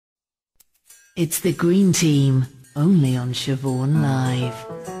It's the Green Team, only on Siobhan Live.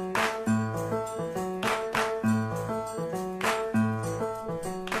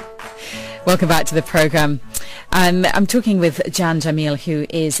 Welcome back to the programme. I'm talking with Jan Jamil, who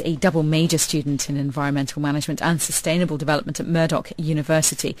is a double major student in environmental management and sustainable development at Murdoch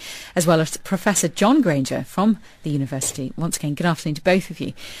University, as well as Professor John Grainger from the university. Once again, good afternoon to both of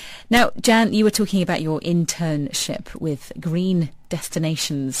you. Now, Jan, you were talking about your internship with Green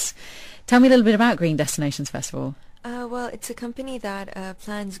Destinations. Tell me a little bit about Green Destinations, first of all. Well, it's a company that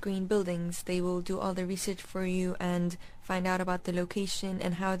plans green buildings. They will do all the research for you and find out about the location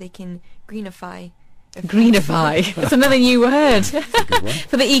and how they can greenify. Greenify. That's another new word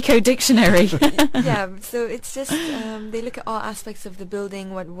for the Eco Dictionary. Yeah, so it's just they look at all aspects of the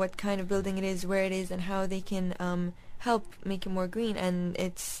building, what kind of building it is, where it is, and how they can help make it more green. And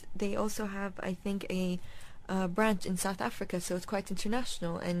they also have, I think, a branch in South Africa, so it's quite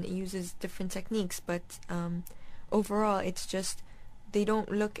international and it uses different techniques. But overall, it's just they don't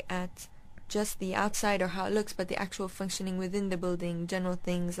look at just the outside or how it looks, but the actual functioning within the building, general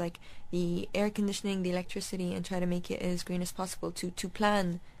things like the air conditioning, the electricity, and try to make it as green as possible to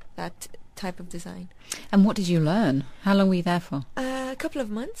plan that type of design. And what did you learn? How long were you there for? A couple of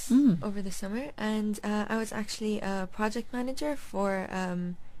months over the summer, and I was actually a project manager for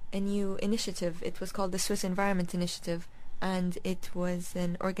a new initiative. It was called the Swiss Environment Initiative, and it was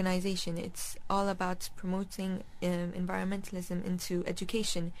an organization. It's all about promoting environmentalism into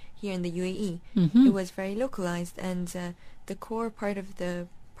education here in the UAE. Mm-hmm. It was very localized, and the core part of the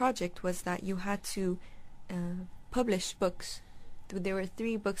project was that you had to publish books. There were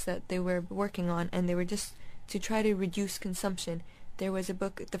 3 books that they were working on, and they were just to try to reduce consumption. There was a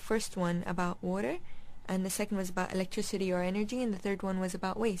book, the first one about water, and the second was about electricity or energy, and the third one was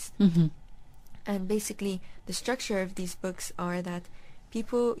about waste. Mm-hmm. And basically, the structure of these books are that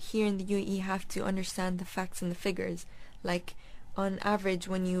people here in the UAE have to understand the facts and the figures. Like, on average,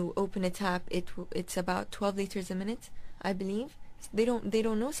 when you open a tap, it's about 12 liters a minute, I believe. They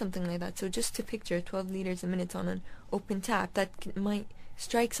don't know something like that. So just to picture 12 liters a minute on an open tap, that might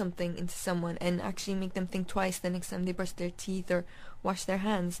strike something into someone and actually make them think twice the next time they brush their teeth or wash their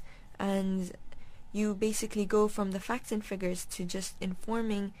hands. And you basically go from the facts and figures to just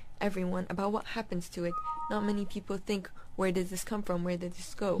informing everyone about what happens to it. Not many people think, where does this come from? Where did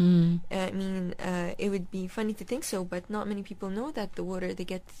this go? I mean, it would be funny to think so, but not many people know that the water they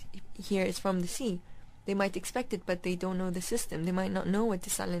get here is from the sea. They might expect it, but they don't know the system. They might not know what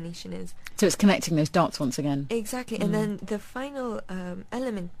desalination is. So it's connecting those dots once again. Exactly. And then the final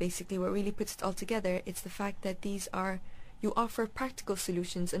element, basically, what really puts it all together, it's the fact that you offer practical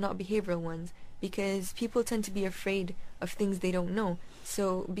solutions and not behavioral ones, because people tend to be afraid of things they don't know.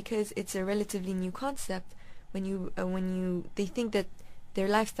 So because it's a relatively new concept, when they think that their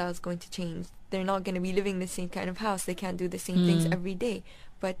lifestyle is going to change, they're not going to be living the same kind of house, they can't do the same things every day,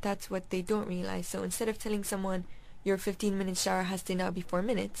 but that's what they don't realize. So instead of telling someone your 15-minute shower has to now be 4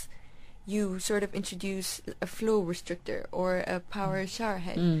 minutes, you sort of introduce a flow restrictor or a power shower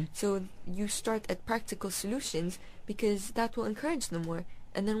head. So you start at practical solutions, because that will encourage them more.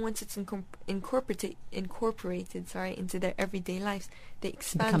 And then once it's incorporated into their everyday lives, they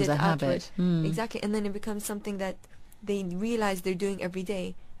expand it outward. Exactly. And then it becomes something that they realize they're doing every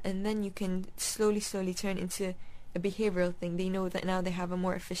day. And then you can slowly turn into a behavioral thing. They know that now they have a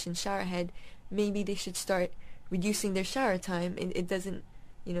more efficient shower head. Maybe they should start reducing their shower time. It doesn't,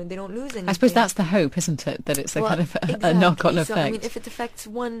 they don't lose anything. I suppose that's the hope, isn't it? That it's a kind of a knock-on effect. So, I mean, if it affects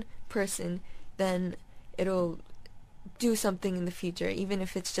one person, then it'll do something in the future, even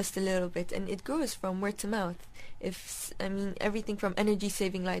if it's just a little bit, and it goes from word to mouth. Everything from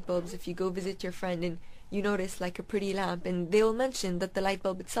energy-saving light bulbs. If you go visit your friend and you notice like a pretty lamp, and they'll mention that the light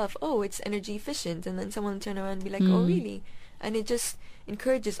bulb itself, it's energy efficient, and then someone will turn around and be like, oh really? And it just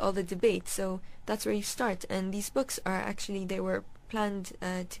encourages all the debate. So that's where you start. And these books they were planned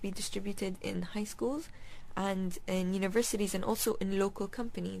to be distributed in high schools and in universities, and also in local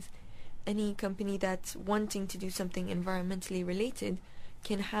companies. Any company that's wanting to do something environmentally related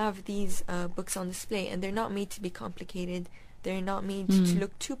can have these books on display, and they're not made to be complicated. They're not made to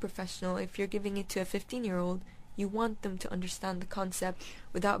look too professional. If you're giving it to a 15-year-old, you want them to understand the concept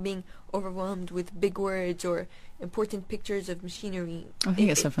without being overwhelmed with big words or important pictures of machinery. I think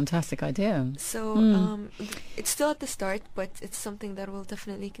it's a fantastic idea. So it's still at the start, but it's something that will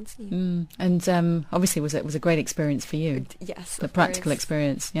definitely continue. And obviously it was a great experience for you. Yes, the practical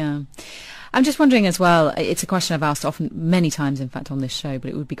experience. Yeah. I'm just wondering as well, it's a question I've asked often, many times in fact, on this show, but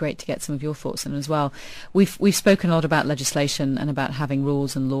it would be great to get some of your thoughts on it as well. We've spoken a lot about legislation and about having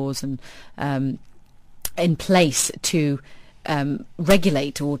rules and laws and in place to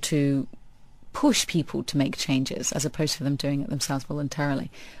regulate or to push people to make changes as opposed to them doing it themselves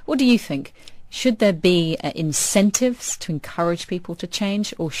voluntarily. What do you think? Should there be incentives to encourage people to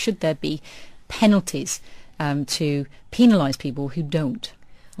change, or should there be penalties to penalise people who don't?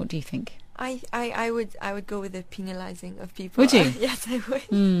 What do you think? I would go with the penalizing of people. Would you? Yes, I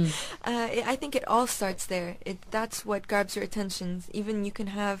would. I think it all starts there. That's what grabs your attention. Even you can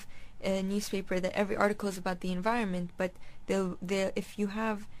have a newspaper that every article is about the environment, but if you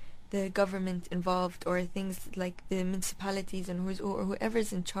have the government involved, or things like the municipalities and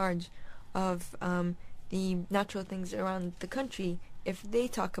whoever's in charge of the natural things around the country, if they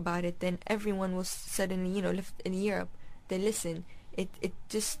talk about it, then everyone will suddenly, lift in Europe. They listen. It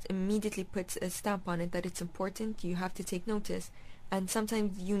just immediately puts a stamp on it that it's important. You have to take notice, and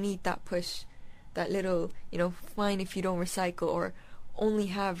sometimes you need that push, that little, fine if you don't recycle, or only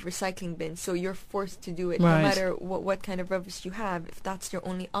have recycling bins, so you're forced to do it. Right. No matter what kind of rubbish you have. If that's your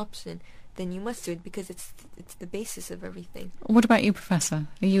only option, then you must do it, because it's the basis of everything. What about you, Professor?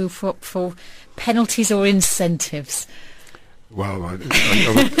 Are you for penalties or incentives? Well, are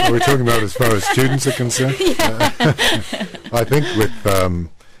we talking about as far as students are concerned? I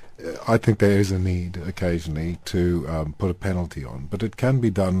think there is a need occasionally to put a penalty on, but it can be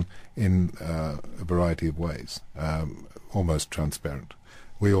done in a variety of ways, almost transparent.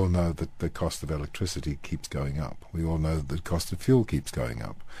 We all know that the cost of electricity keeps going up. We all know that the cost of fuel keeps going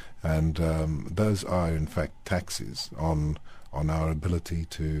up, and those are in fact taxes on our ability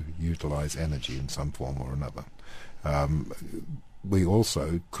to utilize energy in some form or another. We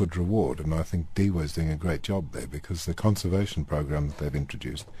also could reward, and I think DEWA is doing a great job there, because the conservation program that they've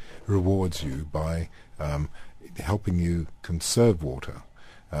introduced rewards you by helping you conserve water.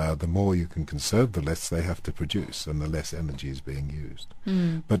 The more you can conserve, the less they have to produce, and the less energy is being used.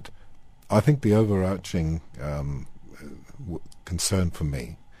 But I think the overarching concern for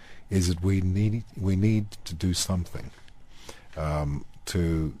me is that we need to do something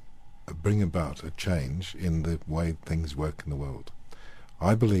to bring about a change in the way things work in the world.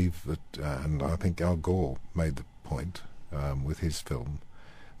 I believe that, and I think Al Gore made the point with his film,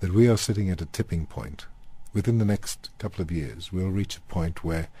 that we are sitting at a tipping point. Within the next couple of years, we'll reach a point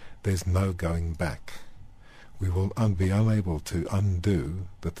where there's no going back. We will be unable to undo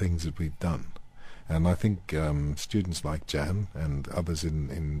the things that we've done. And I think students like Jan and others in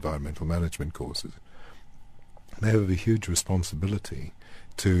environmental management courses, they have a huge responsibility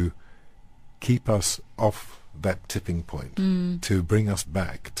to keep us off that tipping point, to bring us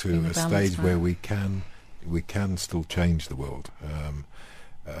back to a stage where we can still change the world.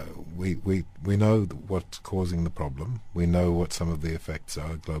 We know what's causing the problem. We know what some of the effects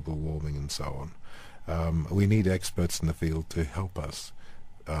are, global warming and so on. We need experts in the field to help us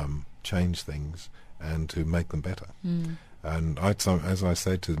change things and to make them better. And as I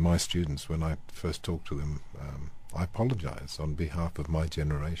say to my students when I first talk to them, I apologize on behalf of my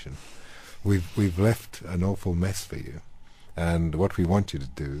generation. We've left an awful mess for you, and what we want you to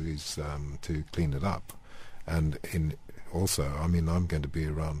do is to clean it up. And also, I'm going to be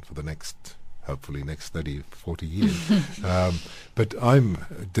around for the hopefully next 30, 40 years. But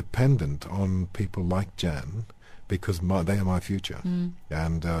I'm dependent on people like Jan, because they are my future.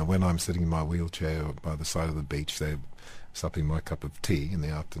 And when I'm sitting in my wheelchair by the side of the beach, they're supping my cup of tea in the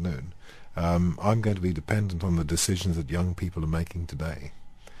afternoon. I'm going to be dependent on the decisions that young people are making today.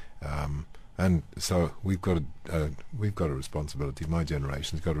 And so we've got a responsibility. My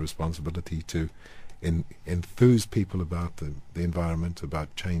generation's got a responsibility to enthuse people about the environment,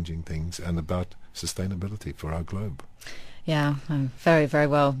 about changing things, and about sustainability for our globe. Yeah, very, very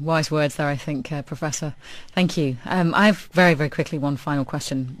well. Wise words there, I think, Professor. Thank you. I have very, very quickly one final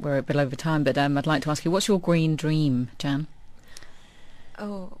question. We're a bit over time, but I'd like to ask you, what's your green dream, Jan?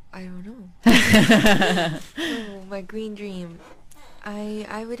 Oh, I don't know. My green dream.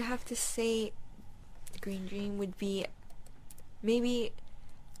 I would have to say the green dream would be maybe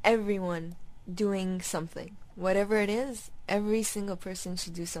everyone doing something. Whatever it is, every single person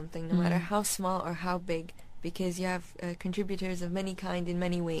should do something, no matter how small or how big, because you have contributors of many kind in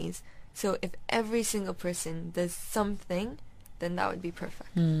many ways. So if every single person does something, then that would be perfect.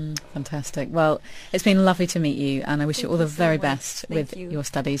 Fantastic. Well, it's been lovely to meet you, and I wish you all the very best with your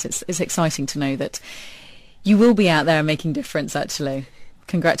studies. It's exciting to know that you will be out there making difference, actually.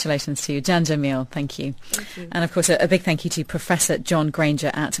 Congratulations to you. Jan Jamil, thank you. Thank you. And of course, a big thank you to Professor John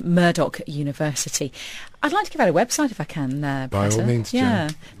Grainger at Murdoch University. I'd like to give out a website if I can, Professor. By all means, yeah.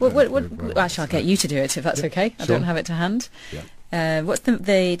 Jan. Actually, I'll get you to do it if that's okay. I Sure. don't have it to hand. Yeah. What's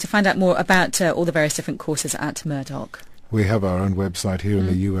to find out more about all the various different courses at Murdoch? We have our own website here in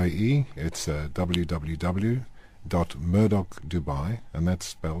the UAE. It's www.murdoch.com. Murdoch Dubai, and that's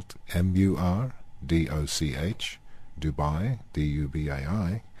spelled Murdoch, Dubai,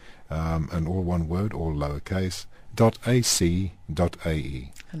 Dubai, and all one word, all lowercase,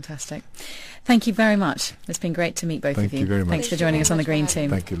 .ac.ae. Fantastic. Thank you very much. It's been great to meet both of you. Thank you very much. Thanks for joining us on the Green Team.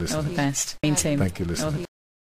 Thank you, listeners. All the best. Green Team. Thank you, listeners.